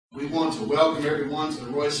We want to welcome everyone to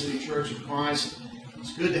the Royse City Church of Christ.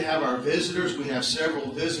 It's good to have our visitors. We have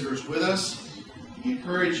several visitors with us. We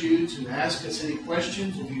encourage you to ask us any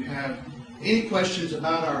questions. If you have any questions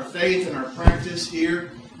about our faith and our practice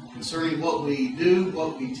here concerning what we do,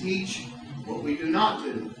 what we teach, what we do not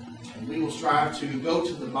do, and we will strive to go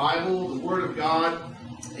to the Bible, the Word of God,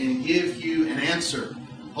 and give you an answer.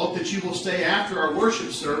 Hope that you will stay after our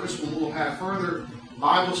worship service when we'll have further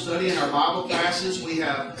Bible study in our Bible classes. We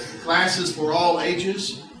have classes for all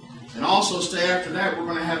ages. And also stay after that, we're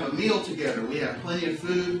going to have a meal together. We have plenty of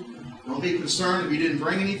food. Don't be concerned if you didn't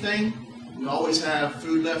bring anything. We always have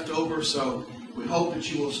food left over, so we hope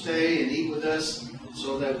that you will stay and eat with us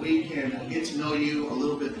so that we can get to know you a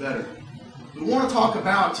little bit better. We want to talk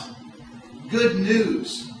about good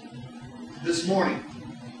news this morning.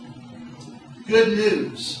 Good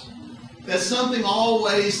news. That's something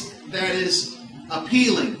always that is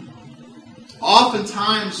appealing.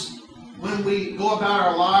 Oftentimes, when we go about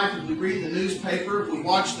our life and we read the newspaper, we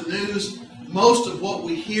watch the news, most of what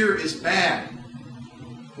we hear is bad.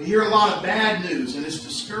 We hear a lot of bad news, and it's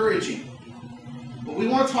discouraging. But we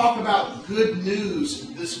want to talk about good news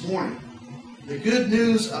this morning. The good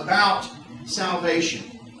news about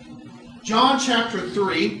salvation. John chapter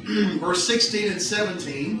 3, verse 16 and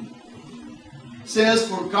 17 says,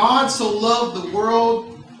 "For God so loved the world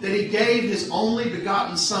that He gave His only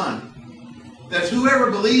begotten Son, that whoever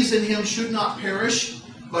believes in Him should not perish,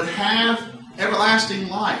 but have everlasting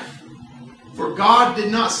life. For God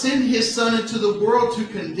did not send His Son into the world to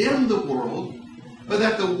condemn the world, but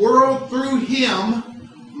that the world through Him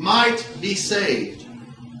might be saved."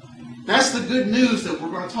 That's the good news that we're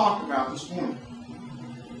going to talk about this morning.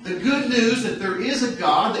 The good news that there is a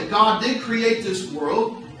God, that God did create this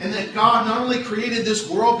world, and that God not only created this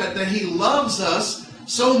world, but that He loves us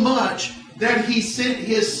so much that He sent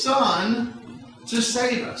His Son to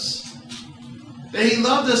save us. That He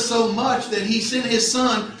loved us so much that He sent His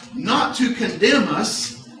Son not to condemn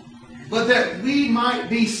us, but that we might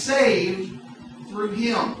be saved through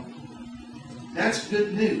Him. That's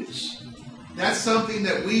good news. That's something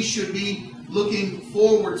that we should be looking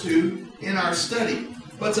forward to in our study.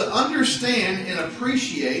 But to understand and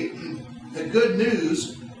appreciate the good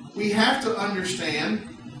news, we have to understand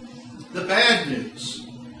the bad news.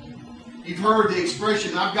 You've heard the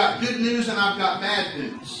expression, I've got good news and I've got bad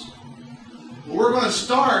news. Well, we're going to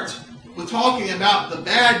start with talking about the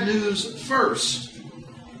bad news first.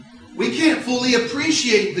 We can't fully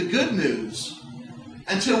appreciate the good news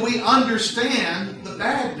until we understand the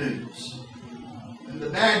bad news. And the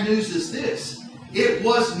bad news is this: it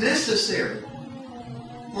was necessary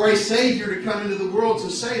for a Savior to come into the world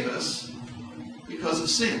to save us because of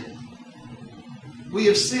sin. We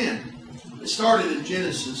have sinned. It started in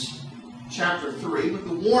Genesis chapter 3, but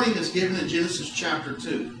the warning is given in Genesis chapter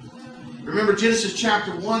 2. Remember Genesis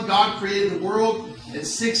chapter 1, God created the world in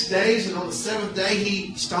 6 days, and on the seventh day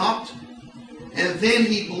He stopped. And then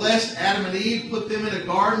He blessed Adam and Eve, put them in a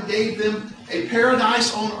garden, gave them a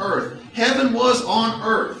paradise on earth. Heaven was on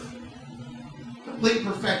earth. Complete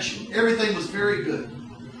perfection. Everything was very good.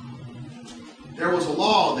 There was a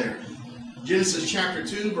law there. Genesis chapter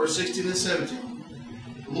 2, verse 16 and 17.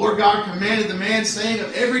 The Lord God commanded the man, saying,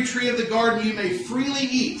 "Of every tree of the garden you may freely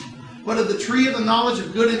eat, but of the tree of the knowledge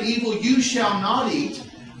of good and evil you shall not eat,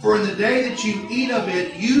 for in the day that you eat of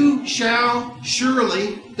it you shall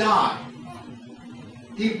surely die."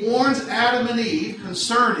 He warns Adam and Eve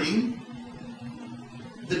concerning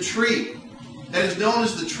the tree that is known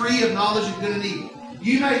as the tree of knowledge of good and evil.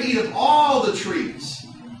 You may eat of all the trees,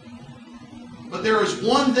 but there is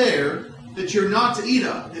one there that you're not to eat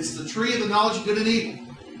of. It's the tree of the knowledge of good and evil.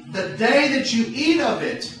 The day that you eat of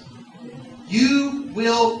it, you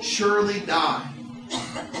will surely die.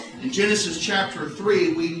 In Genesis chapter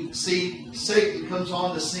 3, we see Satan comes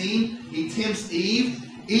on the scene. He tempts Eve.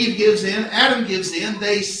 Eve gives in. Adam gives in.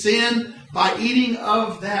 They sin by eating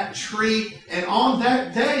of that tree. And on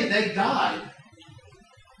that day, they died.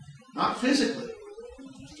 Not physically.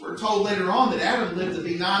 We're told later on that Adam lived to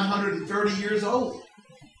be 930 years old.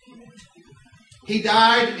 He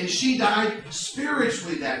died and she died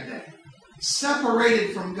spiritually that day,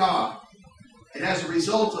 separated from God. And as a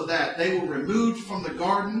result of that, they were removed from the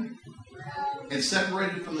garden and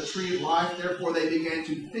separated from the tree of life. Therefore, they began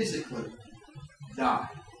to physically die.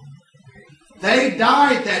 They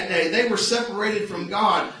died that day. They were separated from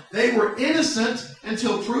God. They were innocent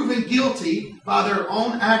until proven guilty by their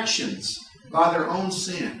own actions, by their own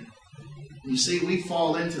sin. You see, we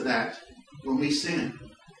fall into that when we sin.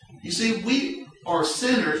 You see, we are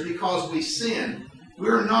sinners because we sin.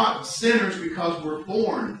 We're not sinners because we're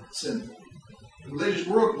born sinful. The religious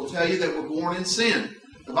world will tell you that we're born in sin.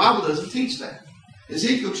 The Bible doesn't teach that.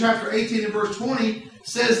 Ezekiel chapter 18 and verse 20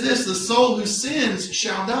 says this, the soul who sins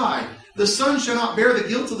shall die. The Son shall not bear the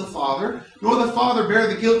guilt of the Father, nor the Father bear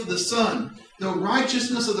the guilt of the Son. The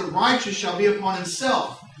righteousness of the righteous shall be upon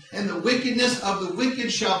himself, and the wickedness of the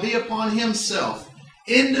wicked shall be upon himself.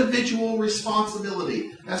 Individual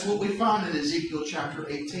responsibility. That's what we find in Ezekiel chapter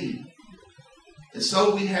 18. And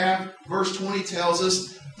so we have, verse 20 tells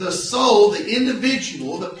us, the soul, the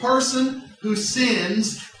individual, the person who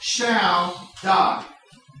sins shall die.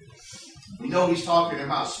 We know he's talking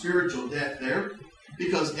about spiritual death there,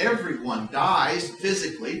 because everyone dies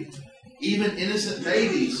physically. Even innocent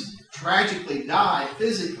babies tragically die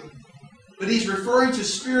physically. But he's referring to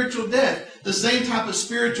spiritual death, the same type of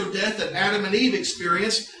spiritual death that Adam and Eve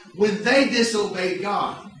experienced when they disobeyed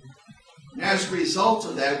God. And as a result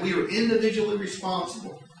of that, we are individually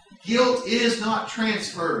responsible. Guilt is not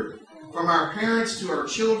transferred from our parents to our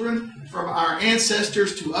children, from our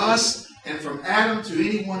ancestors to us, and from Adam to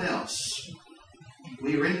anyone else.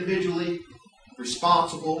 We are individually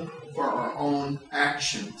responsible for our own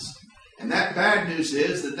actions. And that bad news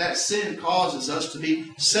is that sin causes us to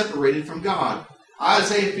be separated from God.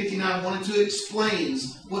 Isaiah 59, 1 and 2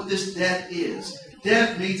 explains what this death is.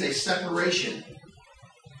 Death means a separation.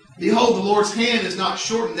 Behold, the Lord's hand is not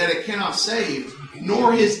shortened that it cannot save,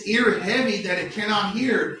 nor his ear heavy that it cannot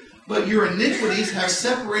hear. But your iniquities have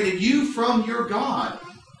separated you from your God,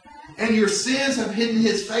 and your sins have hidden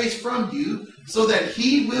his face from you, so that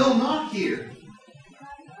he will not hear.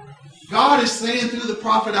 God is saying through the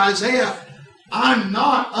prophet Isaiah, I'm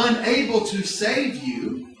not unable to save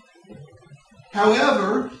you.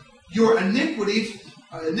 However, your iniquities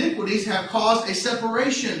have caused a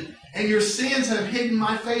separation, and your sins have hidden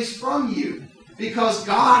my face from you, because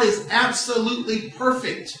God is absolutely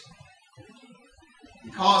perfect.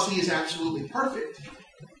 Because he is absolutely perfect,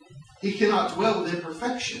 he cannot dwell with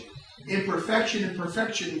imperfection. Imperfection and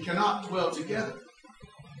perfection cannot dwell together.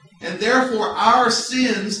 And therefore, our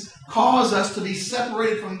sins cause us to be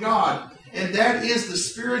separated from God. And that is the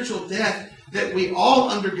spiritual death that we all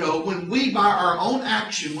undergo when we, by our own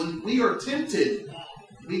action, when we are tempted,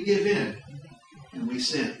 we give in and we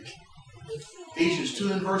sin. Ephesians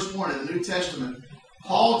 2 and verse 1 in the New Testament,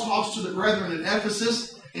 Paul talks to the brethren in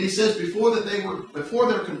Ephesus, and he says before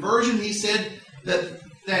their conversion, he said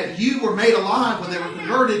that you were made alive when they were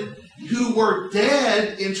converted, who were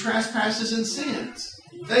dead in trespasses and sins.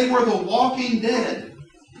 They were the walking dead.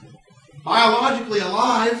 Biologically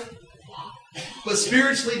alive, but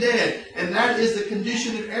spiritually dead. And that is the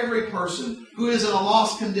condition of every person who is in a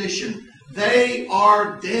lost condition. They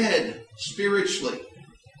are dead spiritually.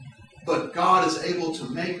 But God is able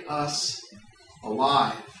to make us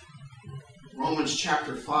alive. Romans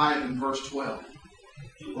chapter 5 and verse 12.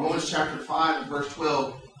 Romans chapter 5 and verse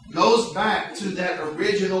 12 goes back to that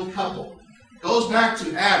original couple. Goes back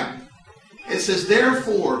to Adam. It says,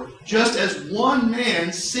 therefore, just as one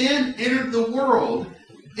man, sin entered the world,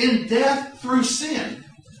 in death through sin,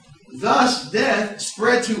 thus death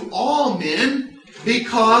spread to all men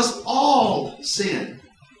because all sinned.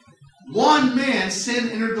 One man, sin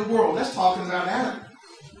entered the world. That's talking about Adam.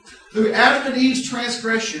 Through Adam and Eve's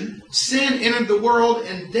transgression, sin entered the world,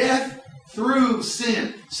 and death through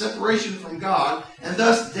sin, separation from God, and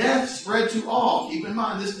thus death spread to all. Keep in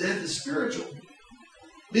mind, this death is spiritual.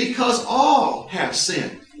 Because all have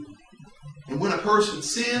sinned. And when a person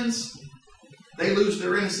sins, they lose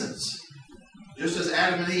their innocence. Just as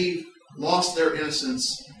Adam and Eve lost their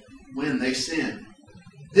innocence when they sinned.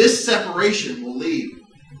 This separation will lead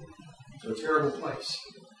to a terrible place.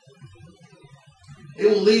 It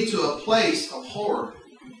will lead to a place of horror.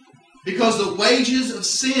 Because the wages of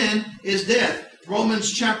sin is death.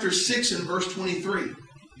 Romans chapter 6 and verse 23.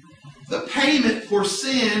 The payment for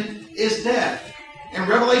sin is death. And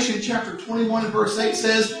Revelation chapter 21 and verse 8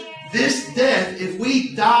 says, this death, if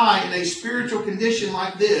we die in a spiritual condition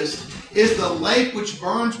like this, is the lake which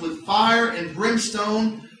burns with fire and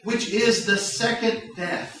brimstone, which is the second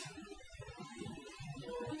death.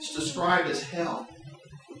 It's described as hell.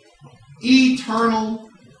 Eternal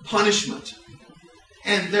punishment.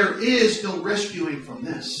 And there is no rescuing from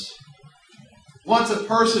this. Once a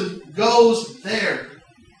person goes there,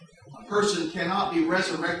 a person cannot be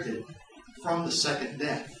resurrected from the second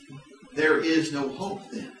death. There is no hope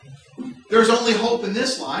then. There's only hope in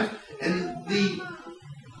this life, and the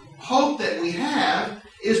hope that we have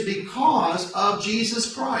is because of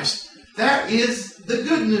Jesus Christ. That is the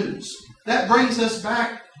good news. That brings us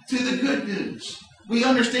back to the good news. We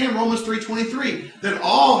understand Romans 3:23, that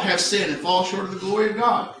all have sinned and fall short of the glory of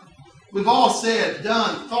God. We've all said,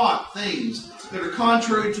 done, thought things that are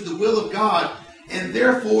contrary to the will of God, and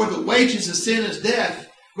therefore the wages of sin is death.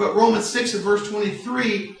 But Romans 6 and verse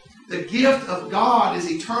 23, the gift of God is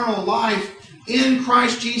eternal life in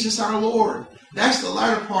Christ Jesus our Lord. That's the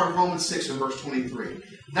latter part of Romans 6 and verse 23.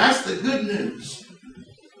 That's the good news.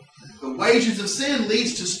 The wages of sin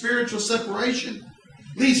leads to spiritual separation,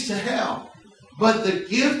 leads to hell. But the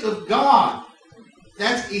gift of God,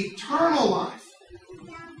 that's eternal life.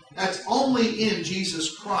 That's only in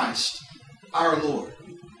Jesus Christ our Lord.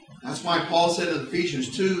 That's why Paul said in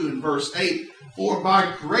Ephesians 2 and verse 8, for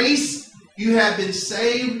by grace you have been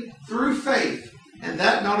saved through faith, and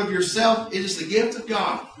that not of yourself, it is the gift of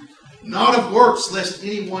God, not of works, lest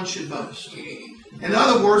anyone should boast. In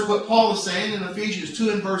other words, what Paul is saying in Ephesians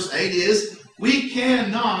 2 and verse 8 is, we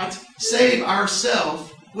cannot save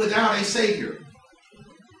ourselves without a Savior.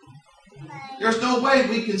 There's no way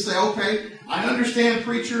we can say, okay, I understand,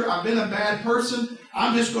 preacher, I've been a bad person.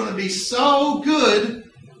 I'm just going to be so good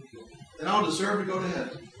that I'll deserve to go to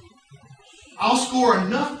heaven. I'll score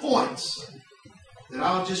enough points that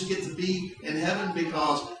I'll just get to be in heaven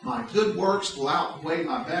because my good works will outweigh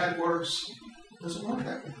my bad works. It doesn't work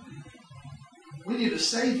that way. We need a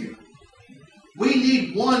Savior. We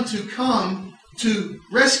need one to come to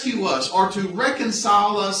rescue us or to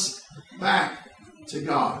reconcile us back to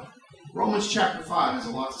God. Romans chapter 5 has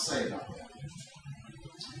a lot to say about that.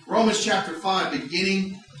 Romans chapter 5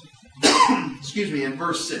 beginning in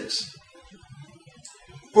verse 6.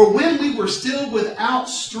 For when we were still without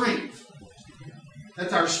strength,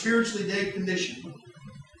 that's our spiritually dead condition,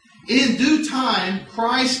 in due time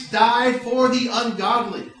Christ died for the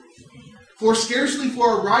ungodly. For scarcely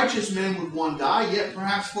for a righteous man would one die, yet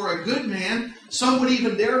perhaps for a good man some would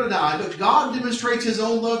even dare to die. But God demonstrates His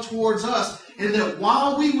own love towards us, in that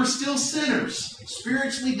while we were still sinners,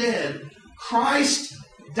 spiritually dead, Christ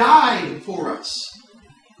died for us.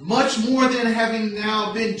 Much more than having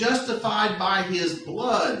now been justified by His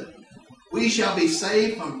blood, we shall be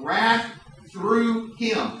saved from wrath through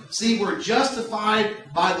Him. See, we're justified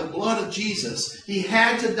by the blood of Jesus. He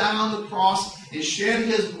had to die on the cross and shed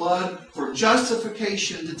His blood for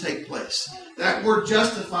justification to take place. That word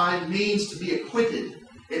justified means to be acquitted.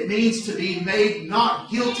 It means to be made not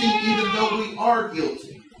guilty even though we are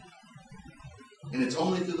guilty. And it's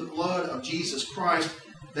only through the blood of Jesus Christ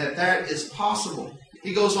that is possible.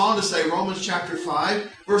 He goes on to say, Romans chapter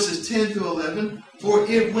 5, verses 10 through 11, for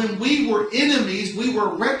if when we were enemies, we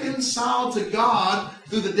were reconciled to God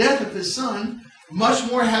through the death of His Son, much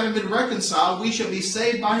more having been reconciled, we shall be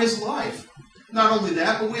saved by His life. Not only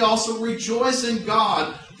that, but we also rejoice in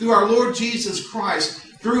God through our Lord Jesus Christ,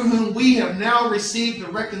 through whom we have now received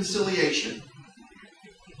the reconciliation.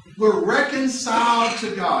 We're reconciled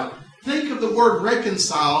to God. Think of the word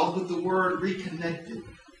reconciled with the word reconnected.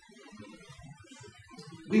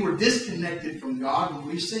 We were disconnected from God when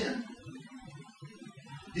we sinned.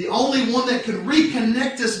 The only one that can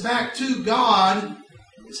reconnect us back to God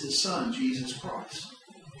is His Son, Jesus Christ.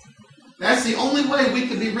 That's the only way we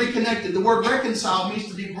can be reconnected. The word reconcile means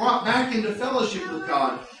to be brought back into fellowship with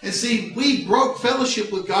God. And see, we broke fellowship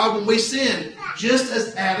with God when we sinned, just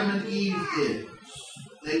as Adam and Eve did.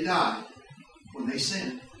 They died when they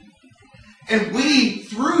sinned. And we,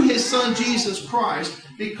 through His Son Jesus Christ,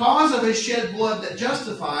 because of His shed blood that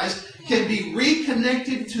justifies, can be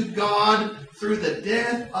reconnected to God through the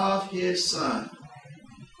death of His Son.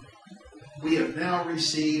 We have now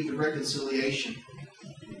received the reconciliation.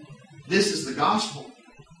 This is the gospel.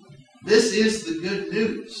 This is the good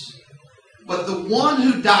news. But the one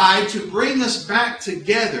who died to bring us back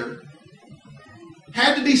together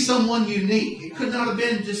had to be someone unique. It could not have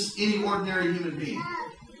been just any ordinary human being.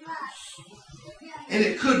 And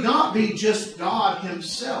it could not be just God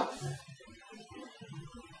Himself.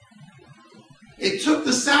 It took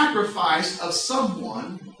the sacrifice of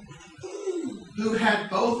someone who had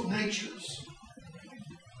both natures.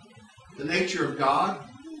 The nature of God,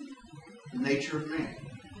 the nature of man.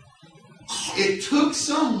 It took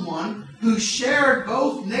someone who shared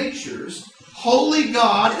both natures, holy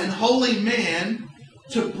God and holy man,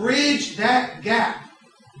 to bridge that gap.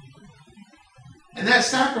 And that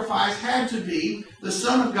sacrifice had to be the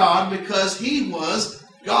Son of God because He was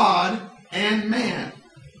God and man.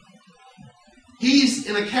 He's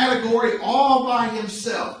in a category all by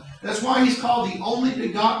Himself. That's why He's called the only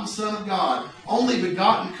begotten Son of God. Only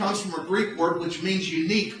begotten comes from a Greek word which means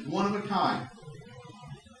unique, one of a kind.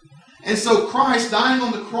 And so Christ dying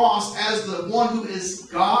on the cross as the one who is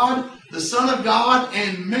God, the Son of God,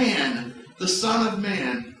 and man, the Son of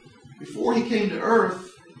man. Before He came to earth,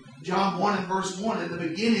 John 1 and verse 1, in the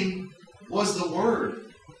beginning was the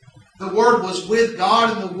Word. The Word was with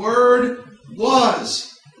God, and the Word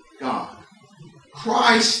was God.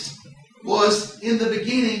 Christ was in the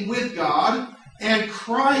beginning with God, And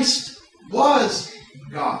Christ was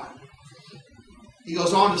God. He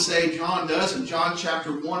goes on to say, John does, in John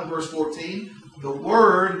chapter 1, verse 14, the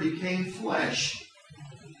Word became flesh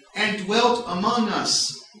and dwelt among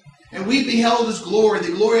us. And we beheld His glory,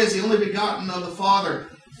 the glory as the only begotten of the Father,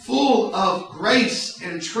 full of grace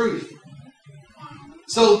and truth.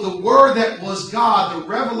 So the Word that was God, the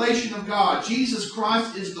revelation of God, Jesus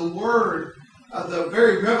Christ is the Word of the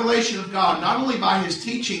very revelation of God, not only by His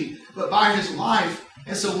teaching, but by His life.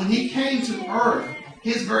 And so when He came to earth,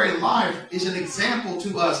 His very life is an example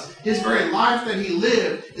to us. His very life that He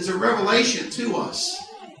lived is a revelation to us.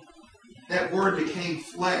 That Word became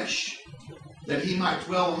flesh, that He might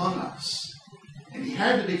dwell among us. And He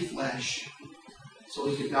had to be flesh so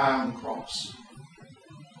He could die on the cross.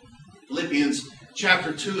 Philippians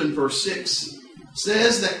chapter 2 and verse 6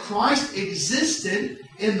 says that Christ existed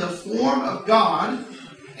in the form of God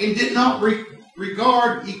and did not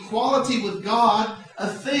regard equality with God a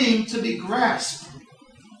thing to be grasped.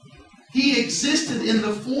 He existed in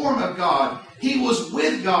the form of God. He was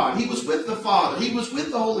with God. He was with the Father. He was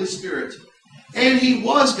with the Holy Spirit. And He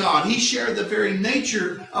was God. He shared the very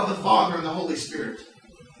nature of the Father and the Holy Spirit.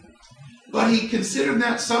 But He considered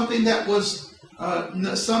that something that was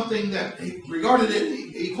something that He regarded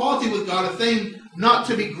equality with God a thing not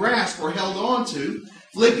to be grasped or held on to.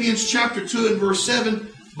 Philippians chapter 2 and verse 7,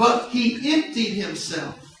 but He emptied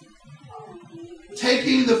Himself,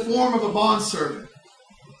 taking the form of a bondservant,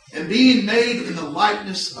 and being made in the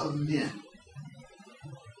likeness of men.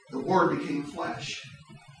 The Word became flesh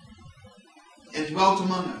and dwelt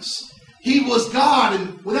among us. He was God,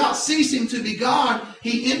 and without ceasing to be God,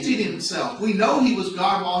 He emptied Himself. We know He was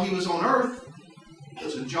God while He was on earth.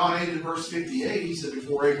 Because in John 8 and verse 58, He said,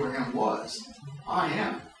 before Abraham was, I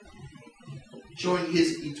am. Showing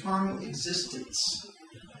His eternal existence.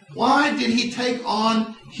 Why did He take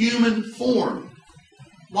on human form?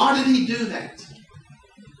 Why did He do that?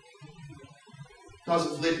 Because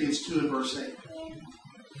of Philippians 2 and verse 8.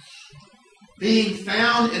 Being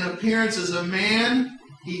found in appearance as a man,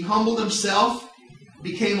 He humbled Himself,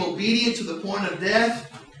 became obedient to the point of death,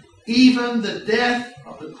 even the death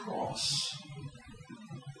of the cross.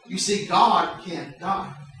 You see, God can't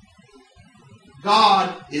die.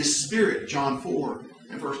 God is spirit, John 4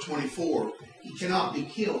 and verse 24. He cannot be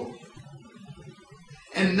killed.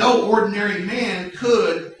 And no ordinary man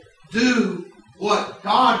could do what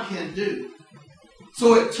God can do.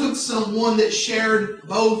 So it took someone that shared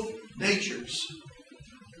both natures,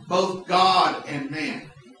 both God and man.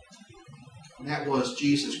 And that was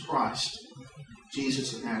Jesus Christ,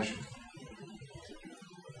 Jesus of Nazareth.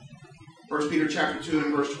 1 Peter chapter 2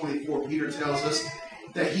 and verse 24, Peter tells us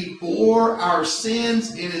that He bore our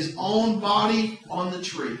sins in His own body on the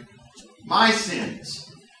tree. My sins,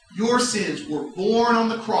 your sins were borne on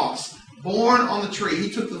the cross, borne on the tree. He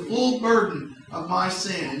took the full burden of my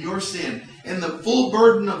sin and your sin, and the full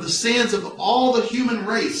burden of the sins of all the human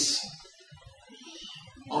race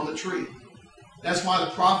on the tree. That's why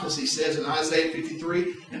the prophecy says in Isaiah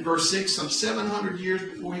 53 and verse 6, some 700 years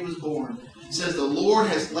before He was born, it says, the Lord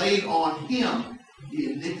has laid on Him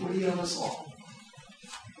the iniquity of us all.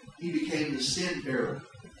 He became the sin bearer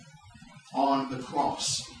on the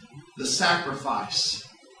cross, the sacrifice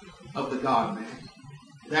of the God-man.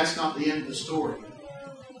 That's not the end of the story.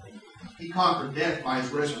 He conquered death by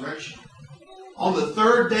His resurrection. On the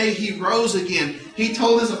third day He rose again. He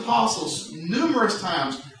told His apostles numerous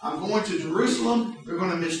times, I'm going to Jerusalem. They're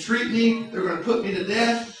going to mistreat me. They're going to put me to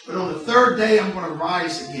death. But on the third day I'm going to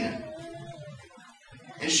rise again.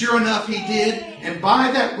 And sure enough, He did. And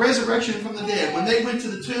by that resurrection from the dead, when they went to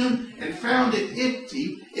the tomb and found it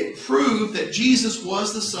empty, it proved that Jesus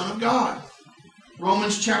was the Son of God.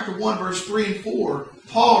 Romans chapter 1, verse 3 and 4,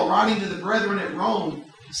 Paul, writing to the brethren at Rome,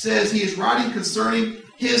 says he is writing concerning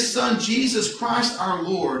His Son, Jesus Christ our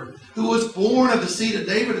Lord, who was born of the seed of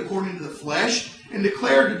David according to the flesh, and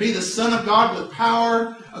declared to be the Son of God with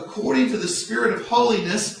power according to the Spirit of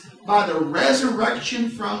holiness by the resurrection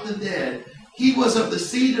from the dead. He was of the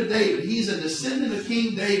seed of David. He's a descendant of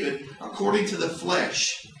King David according to the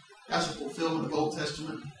flesh. That's a fulfillment of Old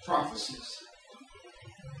Testament prophecies.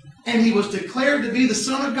 And He was declared to be the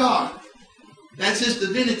Son of God. That's His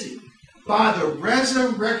divinity. By the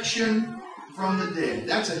resurrection from the dead.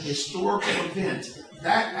 That's a historical event.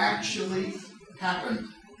 That actually happened.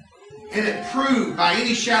 And it proved by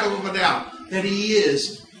any shadow of a doubt that He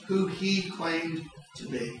is who He claimed to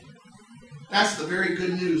be. That's the very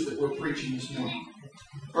good news that we're preaching this morning.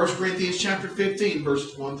 1 Corinthians chapter 15,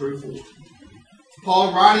 verses 1 through 4.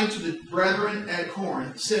 Paul, writing to the brethren at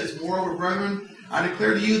Corinth, says, moreover, brethren, I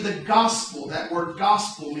declare to you the gospel. That word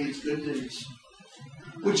gospel means good news.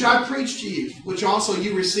 which I preached to you, which also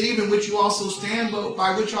you received, in which you also stand,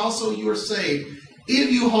 by which also you are saved,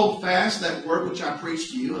 if you hold fast that word which I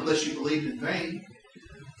preached to you, unless you believed in vain.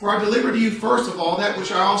 For I delivered to you first of all that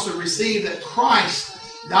which I also received, that Christ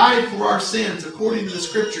died for our sins according to the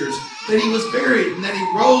Scriptures, that he was buried, and that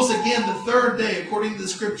he rose again the third day according to the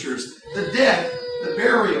Scriptures, the death, the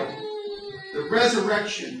burial, the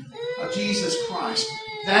resurrection of Jesus Christ.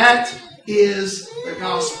 That is the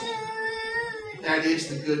gospel. That is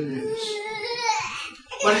the good news.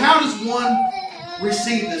 But how does one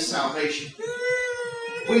receive this salvation?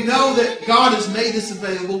 We know that God has made this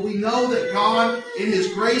available. We know that God, in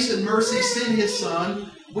his grace and mercy, sent his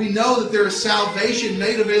Son. We know that there is salvation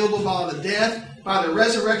made available by the death, by the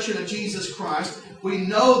resurrection of Jesus Christ. We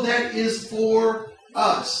know that is for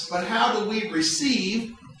us. But how do we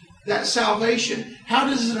receive that salvation? How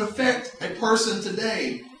does it affect a person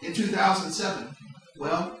today in 2007?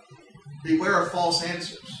 Well, beware of false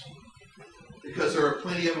answers, because there are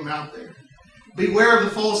plenty of them out there. Beware of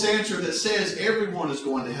the false answer that says everyone is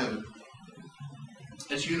going to heaven.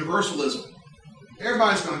 That's universalism.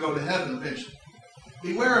 Everybody's going to go to heaven eventually.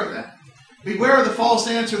 Beware of that. Beware of the false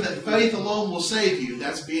answer that faith alone will save you.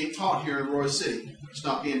 That's being taught here in Royse City. It's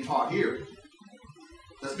not being taught here.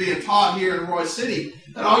 That's being taught here in Royse City,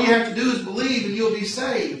 that all you have to do is believe and you'll be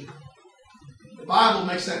saved. The Bible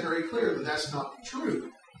makes that very clear that that's not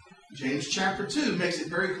true. James chapter 2 makes it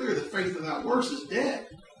very clear that faith without works is dead.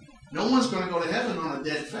 No one's going to go to heaven on a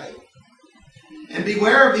dead faith. And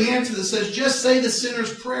beware of the answer that says, just say the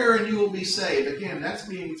sinner's prayer and you will be saved. Again, that's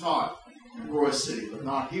being taught in Royse City, but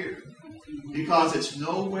not here, because it's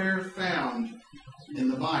nowhere found in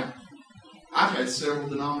the Bible. I've had several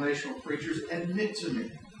denominational preachers admit to me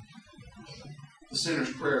the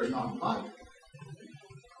sinner's prayer is not in the Bible.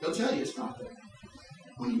 They'll tell you it's not there.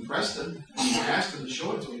 When you press them, when you ask them to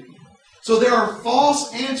show it to you. So there are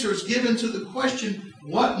false answers given to the question,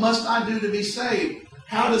 what must I do to be saved?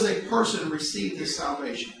 How does a person receive this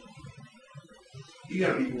salvation? You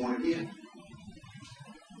got to be born again.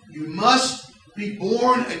 You must be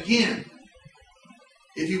born again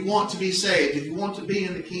if you want to be saved, if you want to be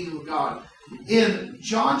in the kingdom of God. In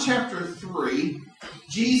John chapter 3,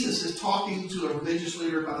 Jesus is talking to a religious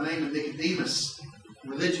leader by the name of Nicodemus, a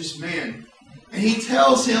religious man. And he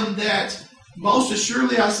tells him that, most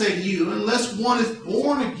assuredly I say to you, unless one is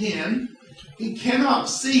born again, he cannot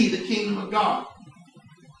see the kingdom of God.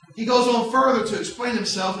 He goes on further to explain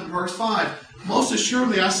himself in verse 5. Most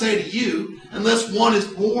assuredly I say to you, unless one is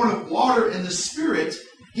born of water and the Spirit,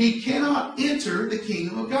 he cannot enter the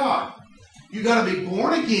kingdom of God. You've got to be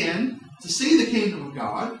born again to see the kingdom of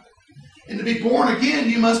God. And to be born again,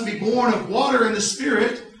 you must be born of water and the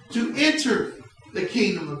Spirit to enter the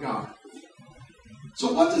kingdom of God.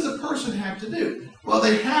 So what does a person have to do? Well,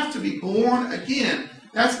 they have to be born again.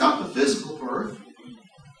 That's not the physical birth.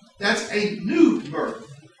 That's a new birth.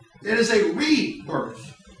 It is a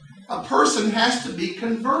rebirth. A person has to be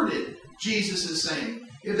converted, Jesus is saying,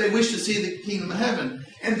 if they wish to see the kingdom of heaven.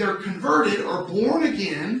 And they're converted or born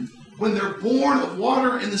again when they're born of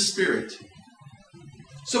water and the Spirit.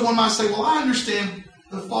 So one might say, well, I understand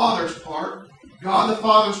the Father's part, God the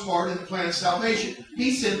Father's part in the plan of salvation.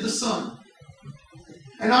 He sent the Son.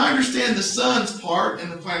 And I understand the Son's part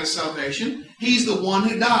in the plan of salvation. He's the one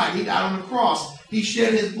who died. He died on the cross. He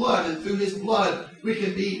shed his blood, and through his blood we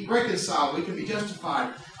can be reconciled. We can be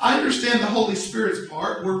justified. I understand the Holy Spirit's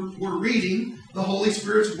part. We're reading the Holy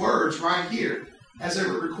Spirit's words right here as they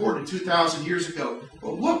were recorded 2,000 years ago.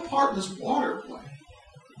 But what part does water play?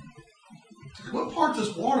 What part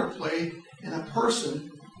does water play in a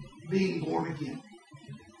person being born again?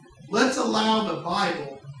 Let's allow the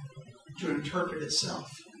Bible to interpret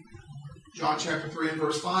itself. John chapter 3 and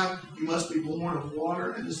verse 5, you must be born of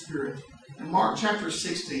water and the Spirit. In Mark chapter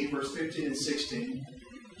 16, verse 15 and 16,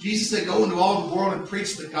 Jesus said, go into all the world and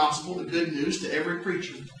preach the gospel, the good news, to every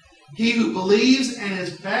creature. He who believes and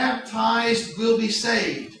is baptized will be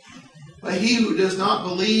saved, but he who does not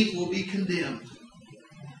believe will be condemned.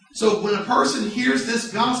 So when a person hears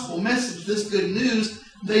this gospel message, this good news,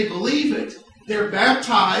 they believe it. They're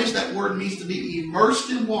baptized. That word means to be immersed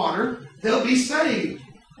in water. They'll be saved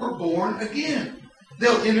or born again.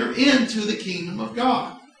 They'll enter into the kingdom of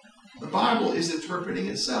God. The Bible is interpreting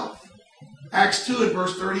itself. Acts 2 and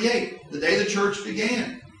verse 38, the day the church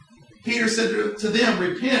began. Peter said to them,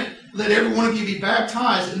 repent, let every one of you be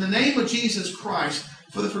baptized in the name of Jesus Christ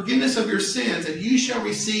for the forgiveness of your sins, and you shall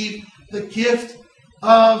receive the gift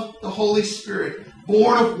of the Holy Spirit,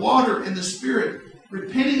 born of water and the Spirit,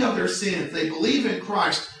 repenting of their sins. They believe in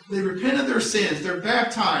Christ. They repent of their sins. They're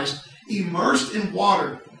baptized, immersed in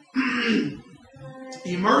water.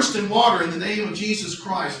 immersed in water in the name of Jesus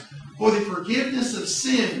Christ for the forgiveness of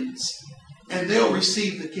sins, and they'll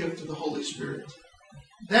receive the gift of the Holy Spirit.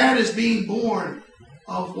 That is being born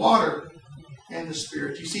of water and the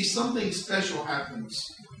Spirit. You see, something special happens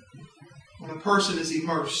when a person is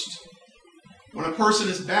immersed, when a person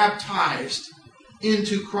is baptized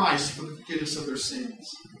into Christ for the forgiveness of their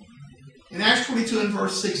sins. In Acts 22 and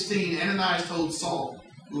verse 16, Ananias told Saul,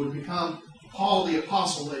 who would become Paul the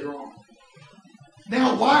Apostle later on,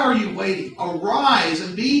 "Now why are you waiting? Arise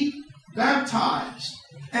and be baptized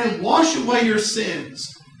and wash away your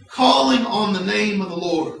sins, calling on the name of the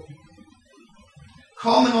Lord."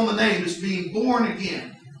 Calling on the name is being born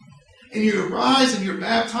again. And you arise and you're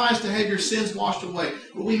baptized to have your sins washed away.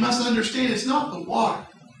 But we must understand it's not the water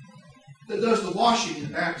that does the washing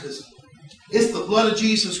in baptism. It's the blood of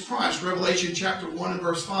Jesus Christ. Revelation chapter 1 and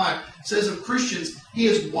verse 5 says of Christians, He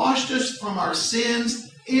has washed us from our sins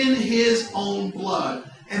in His own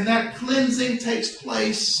blood. And that cleansing takes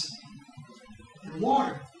place in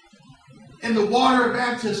water. In the water of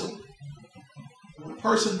baptism. When a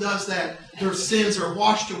person does that, their sins are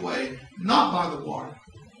washed away, not by the water,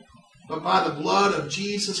 but by the blood of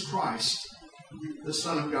Jesus Christ, the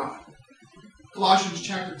Son of God. Colossians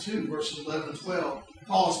chapter 2, verses 11 and 12,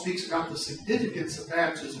 Paul speaks about the significance of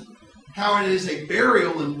baptism, how it is a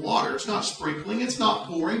burial in water. It's not sprinkling, it's not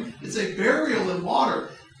pouring, it's a burial in water.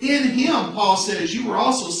 In Him, Paul says, you were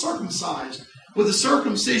also circumcised with a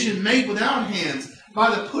circumcision made without hands, by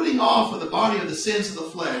the putting off of the body of the sins of the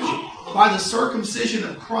flesh, by the circumcision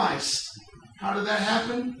of Christ. How did that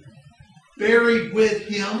happen? Buried with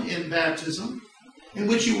Him in baptism, in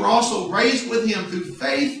which you were also raised with Him through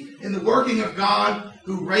faith in the working of God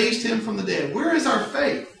who raised Him from the dead. Where is our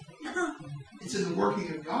faith? It's in the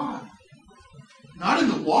working of God. Not in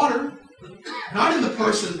the water. Not in the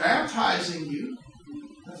person baptizing you.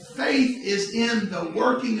 The faith is in the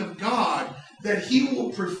working of God, that He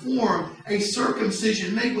will perform a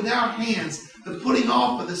circumcision made without hands, the putting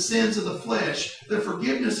off of the sins of the flesh, the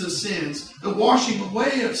forgiveness of sins, the washing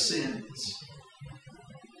away of sins,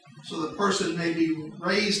 so the person may be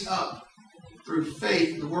raised up through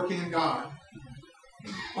faith in the working of God,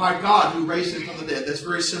 by God who raised Him from the dead. That's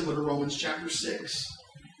very similar to Romans chapter 6,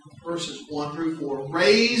 verses 1 through 4.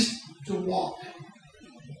 Raised to walk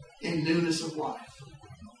in newness of life.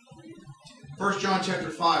 1 John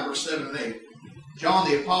chapter 5, verse 7 and 8. John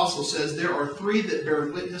the Apostle says, there are three that bear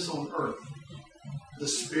witness on earth: the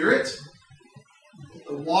Spirit,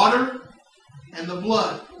 the water, and the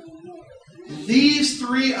blood. These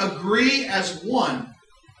three agree as one.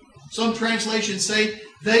 Some translations say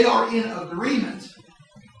they are in agreement.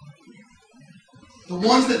 The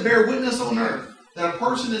ones that bear witness on earth that a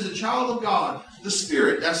person is a child of God, the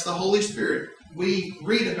Spirit, that's the Holy Spirit. We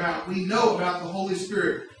read about, we know about the Holy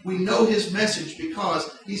Spirit. We know His message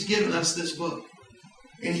because He's given us this book.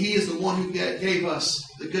 And He is the one who gave us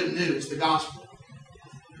the good news, the gospel.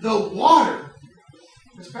 The water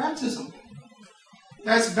is baptism.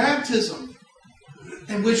 That's baptism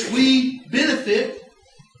in which we benefit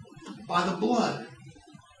by the blood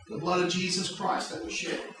of Jesus Christ that was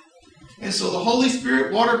shed. And so the Holy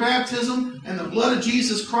Spirit, water baptism, and the blood of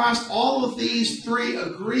Jesus Christ, all of these three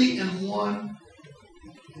agree in one,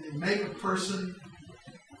 and they make a person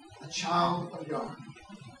a child of God.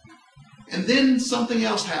 And then something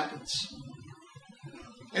else happens.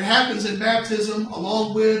 It happens in baptism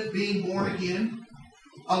along with being born again,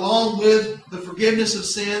 along with the forgiveness of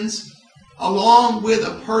sins, along with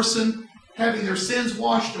a person having their sins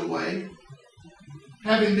washed away,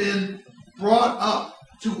 having been brought up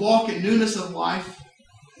to walk in newness of life.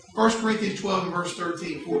 1 Corinthians 12 and verse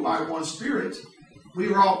 13, for by one Spirit we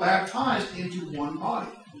were all baptized into one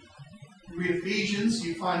body. You read Ephesians,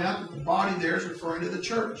 you find out that the body there is referring to the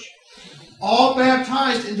church. All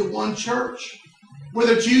baptized into one church,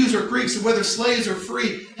 whether Jews or Greeks, or whether slaves or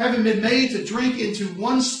free, having been made to drink into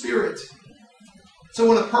one Spirit. So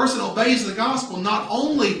when a person obeys the gospel, not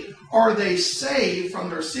only are they saved from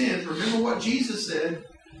their sins, remember what Jesus said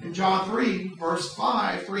in John 3, verse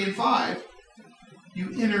 5, 3 and 5,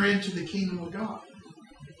 you enter into the kingdom of God.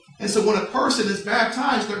 And so when a person is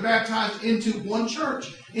baptized, they're baptized into one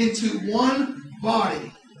church, into one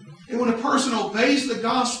body. And when a person obeys the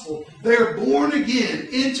gospel, they are born again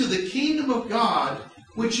into the kingdom of God,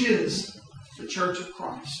 which is the church of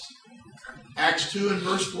Christ. Acts 2 and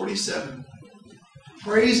verse 47.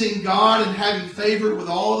 Praising God and having favor with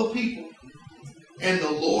all the people. And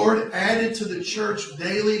the Lord added to the church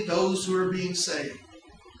daily those who are being saved.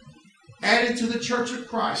 Added to the church of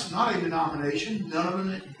Christ, not a denomination.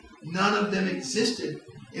 None of them existed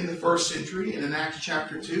in the first century and in Acts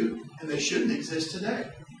chapter 2, and they shouldn't exist today.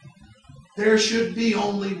 There should be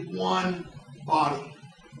only one body.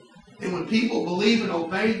 And when people believe and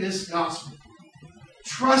obey this gospel,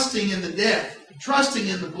 trusting in the death, trusting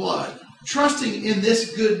in the blood, trusting in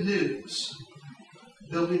this good news,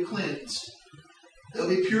 they'll be cleansed. They'll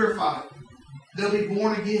be purified. They'll be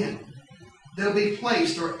born again. They'll be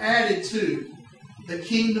placed or added to the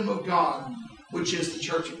kingdom of God, which is the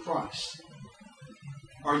church of Christ.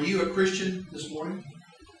 Are you a Christian this morning?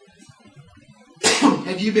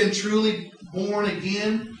 Have you been truly born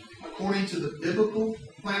again according to the biblical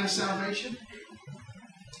plan of salvation?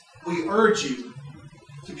 We urge you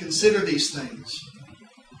to consider these things.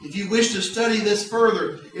 If you wish to study this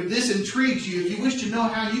further, if this intrigues you, if you wish to know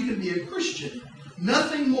how you can be a Christian,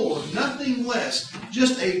 nothing more, nothing less,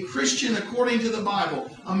 just a Christian according to the Bible,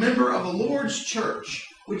 a member of the Lord's church,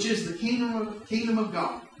 which is the kingdom of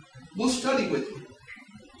God, we'll study with you.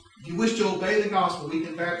 If you wish to obey the gospel, we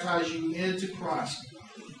can baptize you into Christ.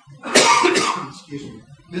 Excuse me.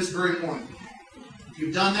 This very morning. If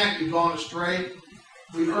you've done that, you've gone astray,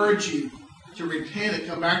 we urge you to repent and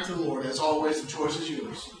come back to the Lord. As always, the choice is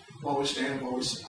yours. While we stand and while we sing.